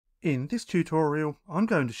In this tutorial, I'm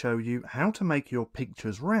going to show you how to make your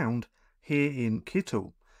pictures round here in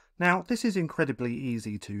Kittl. Now, this is incredibly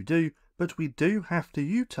easy to do, but we do have to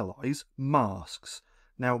utilise masks.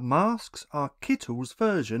 Now, masks are Kittl's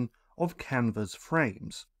version of Canva's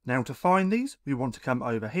frames. Now, to find these, we want to come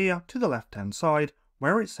over here to the left-hand side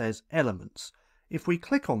where it says Elements. If we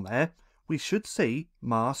click on there, we should see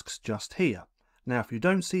masks just here. Now, if you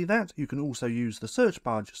don't see that, you can also use the search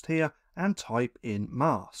bar just here and type in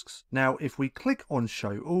masks. Now, if we click on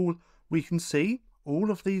show all, we can see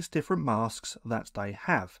all of these different masks that they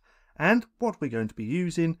have. And what we're going to be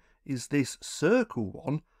using is this circle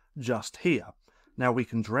one just here. Now, we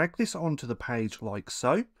can drag this onto the page like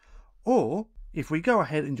so, or if we go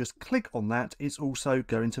ahead and just click on that, it's also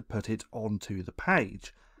going to put it onto the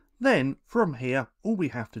page. Then from here, all we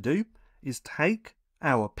have to do is take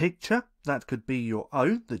our picture, that could be your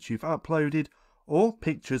own that you've uploaded, or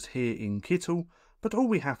pictures here in Kittl, but all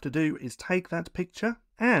we have to do is take that picture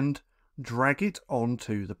and drag it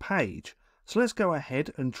onto the page. So let's go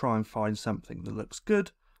ahead and try and find something that looks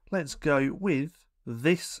good. Let's go with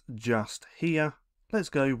this just here. Let's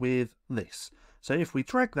go with this. So if we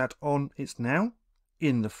drag that on, it's now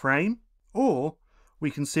in the frame, or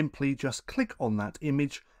we can simply just click on that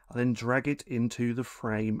image and then drag it into the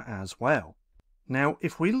frame as well. Now,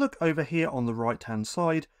 if we look over here on the right hand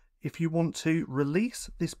side, if you want to release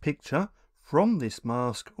this picture from this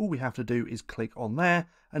mask, all we have to do is click on there,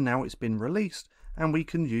 and now it's been released and we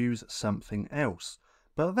can use something else.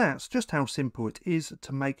 But that's just how simple it is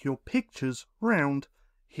to make your pictures round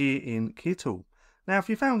here in Kittl. Now, if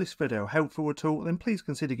you found this video helpful at all, then please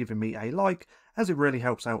consider giving me a like, as it really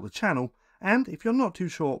helps out the channel. And if you're not too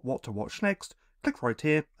sure what to watch next, click right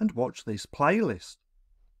here and watch this playlist.